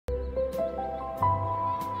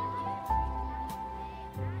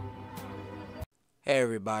Hey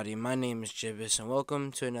everybody, my name is Jibis and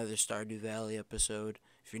welcome to another Stardew Valley episode.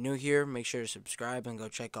 If you're new here, make sure to subscribe and go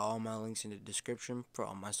check out all my links in the description for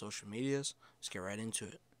all my social medias. Let's get right into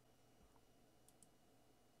it.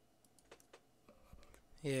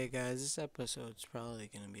 Yeah guys, this episode's probably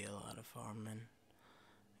going to be a lot of farming.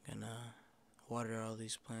 Gonna water all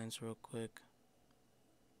these plants real quick.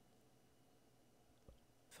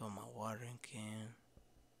 Fill my watering can.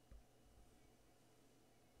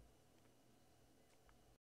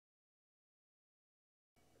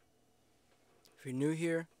 If you're new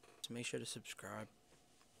here, just make sure to subscribe.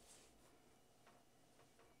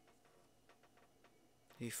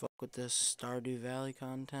 If you fuck with this Stardew Valley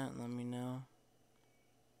content, let me know.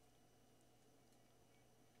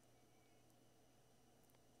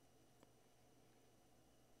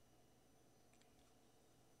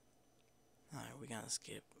 Alright, we gotta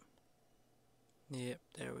skip. Yep,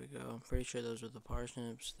 there we go. I'm pretty sure those are the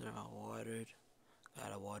parsnips. They're all watered.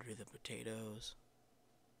 Gotta water the potatoes.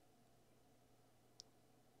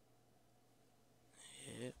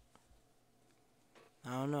 Yep. I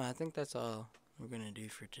don't know. I think that's all we're gonna do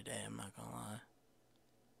for today. I'm not gonna lie.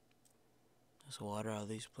 Just water all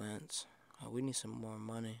these plants. Oh, we need some more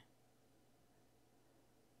money.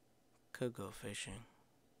 Could go fishing.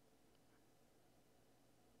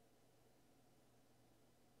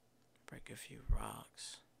 Break a few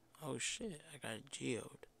rocks. Oh shit, I got a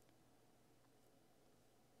geode.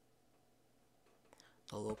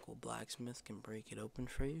 The local blacksmith can break it open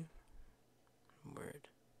for you. Word.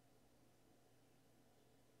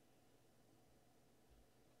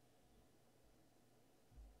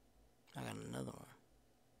 I got another one.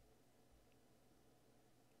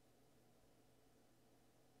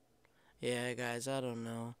 Yeah, guys, I don't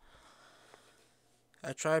know.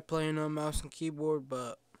 I tried playing on mouse and keyboard,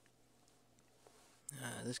 but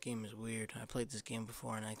this game is weird. I played this game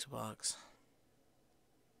before on Xbox.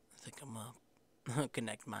 I think I'm gonna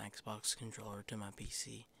connect my Xbox controller to my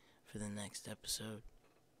PC for the next episode.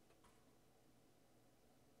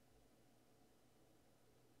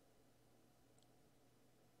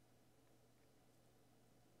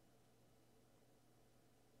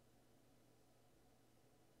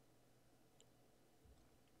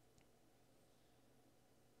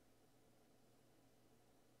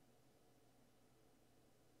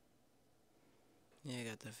 Yeah, I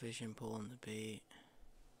got the fishing pole and the bait.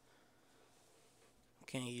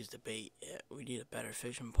 Can't use the bait yet. We need a better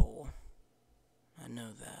fishing pole. I know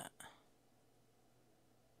that.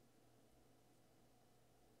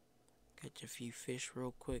 Catch a few fish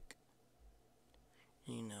real quick.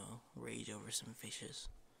 You know, rage over some fishes.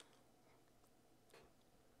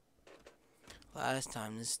 Last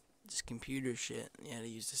time, this computer shit, you had to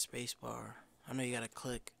use the space bar. I know you gotta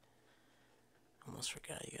click. Almost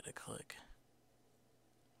forgot you gotta click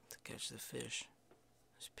to catch the fish.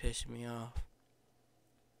 It's pissing me off.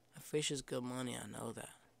 A fish is good money, I know that.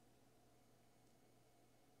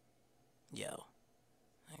 Yo,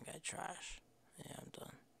 I got trash. Yeah, I'm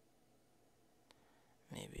done.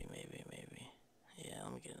 Maybe. Yeah,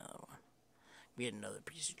 let me get another one. Get another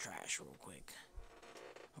piece of trash real quick.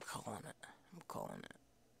 I'm calling it.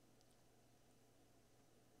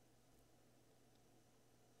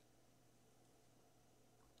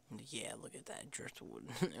 Yeah, look at that driftwood.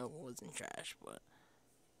 It wasn't trash, but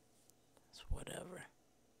it's whatever.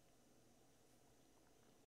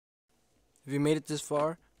 If you made it this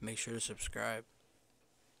far, make sure to subscribe.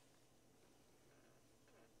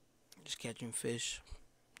 Just catching fish.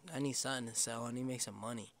 I need something to sell. I need to make some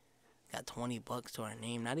money. Got 20 bucks to our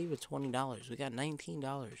name. Not even $20. We got $19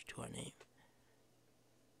 to our name.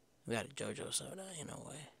 We got a JoJo soda, in a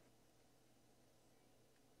way.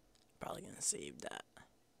 Probably gonna save that.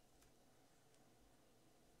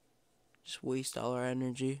 Just waste all our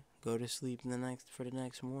energy. Go to sleep for the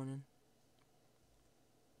next morning.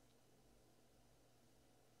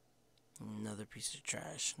 Another piece of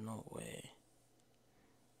trash. No way.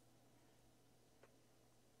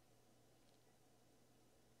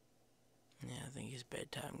 Yeah, I think it's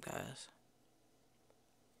bedtime, guys.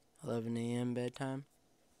 11 a.m. bedtime.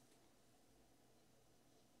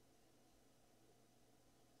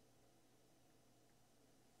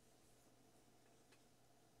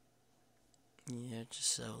 Yeah,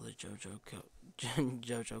 just sell the JoJo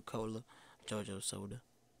Cola, JoJo soda.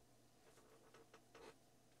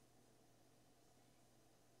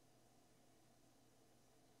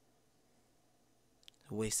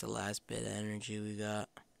 Waste the last bit of energy we got.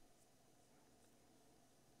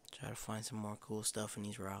 Try to find some more cool stuff in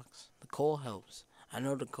these rocks. The coal helps. I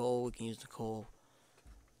know the coal, we can use the coal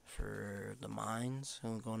for the mines.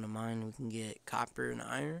 When we go in the mine, we can get copper and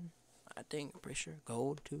iron. I think, I'm pretty sure.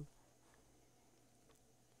 Gold, too.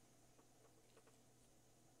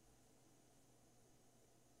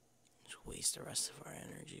 waste the rest of our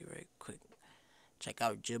energy right quick. Check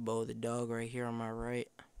out Jibbo the dog right here on my right.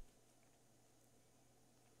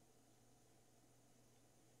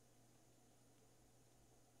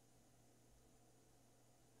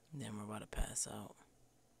 And then we're about to pass out.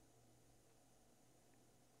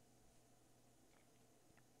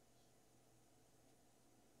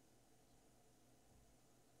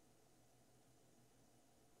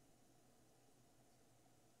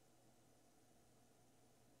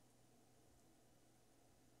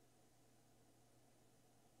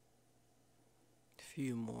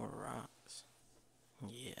 Few more rocks.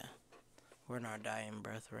 Yeah. We're in our dying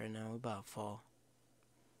breath right now. We about to fall.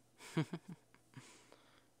 We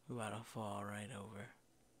about to fall right over.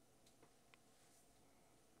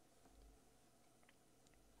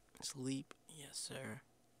 Sleep? Yes, sir.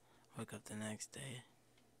 Wake up the next day.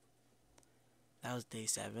 That was day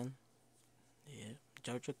 7. Yeah.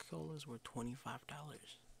 Jojo colas were $25.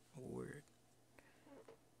 Word.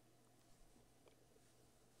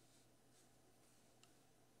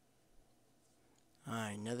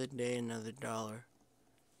 Alright, another day, another dollar.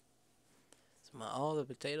 So all the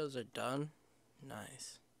potatoes are done.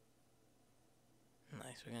 Nice.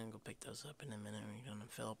 Nice, we're gonna go pick those up in a minute. We're gonna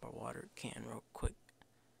fill up our water can real quick.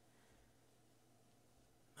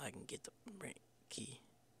 I can get the right key.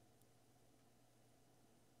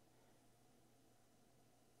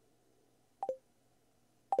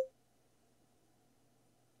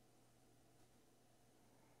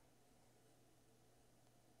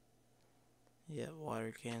 Yeah,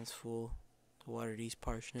 water can's full. Water these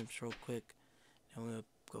parsnips real quick. And we'll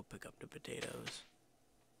go pick up the potatoes.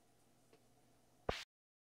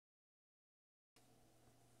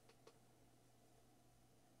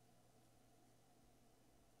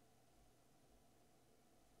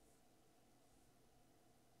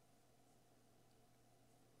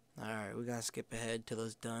 Alright, we gotta skip ahead till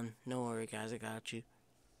it's done. No worry guys, I got you.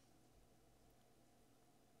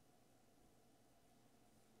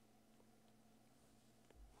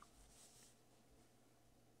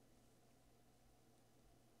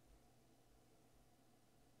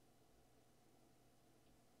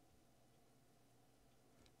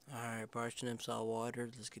 Alright, parsnips all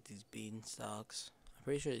watered. Let's get these bean stalks. I'm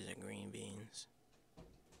pretty sure these are green beans.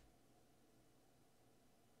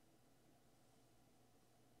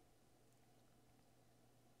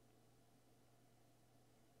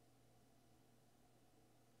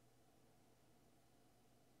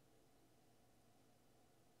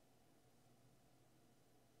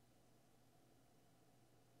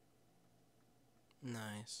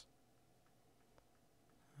 Nice.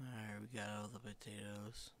 Alright, we got all the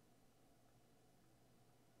potatoes.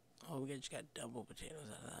 Oh, we just got double potatoes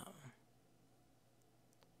out of that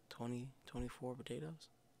one. 24 potatoes?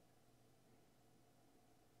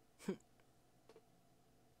 Let's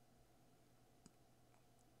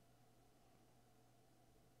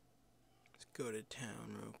go to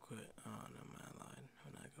town real quick. Oh, no, I lied.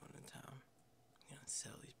 We're not going to town. I'm gonna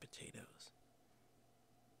sell these potatoes.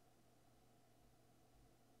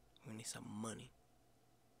 We need some money.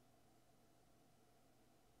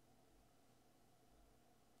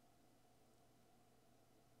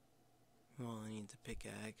 We only need the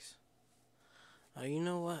pickaxe. Oh, you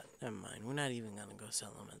know what? Never mind. We're not even gonna go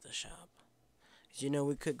sell them at the shop. Cause you know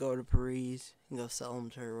we could go to Paris and go sell them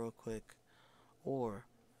to her real quick, or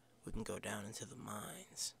we can go down into the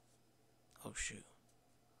mines. Oh shoot.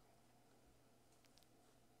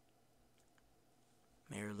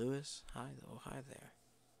 Mayor Lewis? Hi, oh hi there.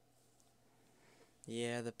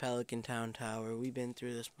 Yeah, the Pelican Town Tower. We've been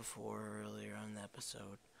through this before earlier on the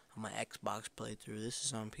episode. On my Xbox playthrough. This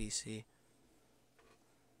is on PC.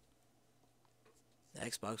 The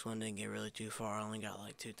Xbox one didn't get really too far. I only got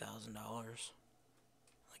like $2,000. Like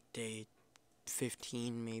day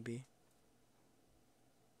 15 maybe.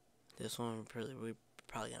 This one we're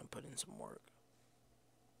probably gonna put in some work.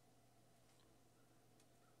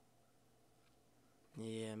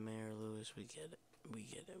 Yeah, Mayor Lewis, we get it. We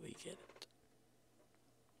get it, we get it.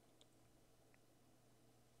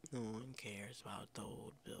 No one cares about the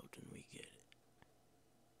old building, we get it.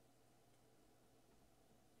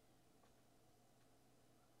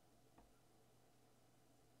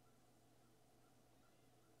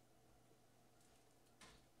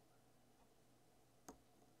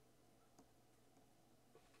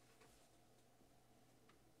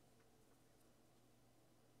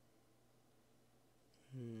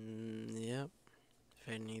 Yep. If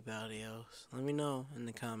anybody else, let me know in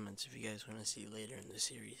the comments if you guys want to see later in the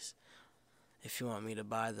series. If you want me to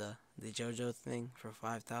buy the JoJo thing for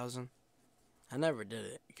 5,000, I never did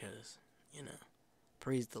it because, you know,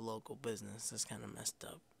 praise the local business. That's kind of messed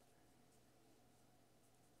up.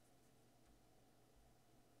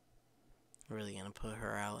 Really gonna put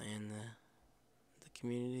her out in the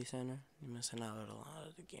community center. You're missing out on a lot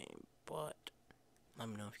of the game, but let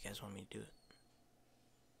me know if you guys want me to do it.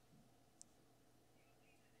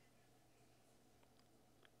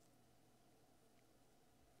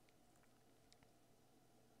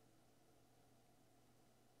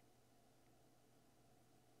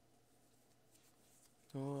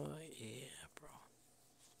 Oh yeah, bro.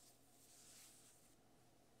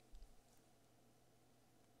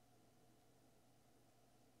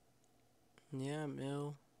 Yeah,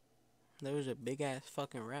 Mill. There was a big ass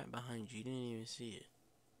fucking rat behind you. You didn't even see it.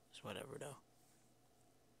 It's whatever though.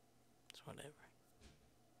 It's whatever.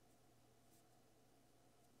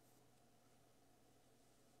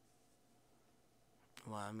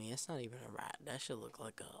 Well, I mean, it's not even a rat. That should look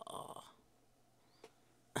like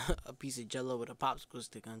a piece of jello with a popsicle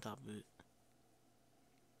stick on top of it.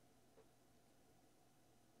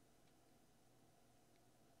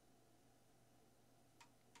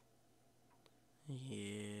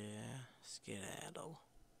 Yeah, skedaddle.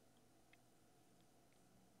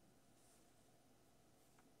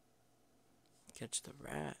 Catch the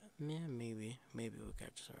rat? Yeah, maybe. Maybe we'll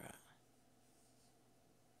catch the rat.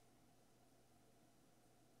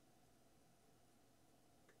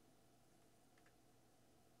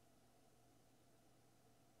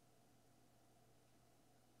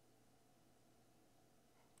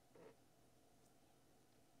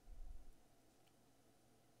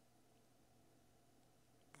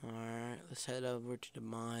 Alright, let's head over to the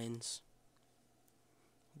mines.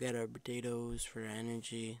 Get our potatoes for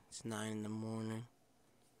energy. It's 9 in the morning.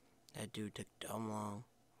 That dude took dumb long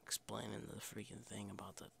explaining the freaking thing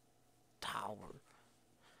about the tower.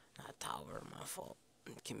 Not tower, my fault.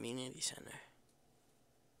 Community center.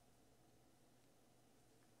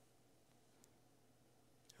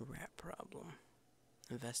 Rat problem.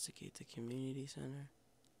 Investigate the community center.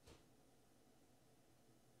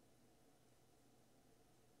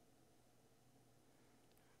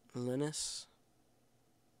 Linus.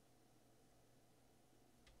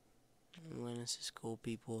 Linus is cool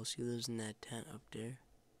people. He lives in that tent up there.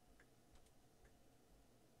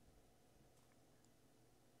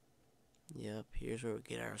 Yep, here's where we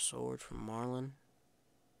get our sword from Marlin.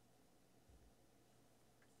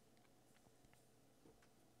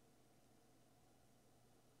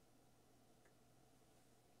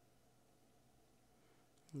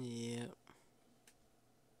 Yep.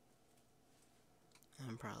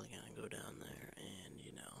 I'm probably gonna go down there and,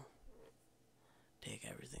 you know, take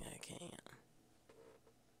everything I can.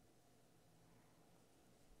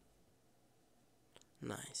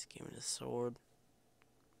 Nice, give me the sword.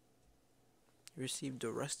 You received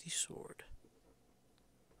a rusty sword.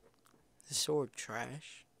 Is sword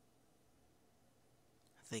trash?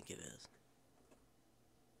 I think it is.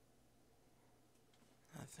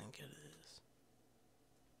 I think it is.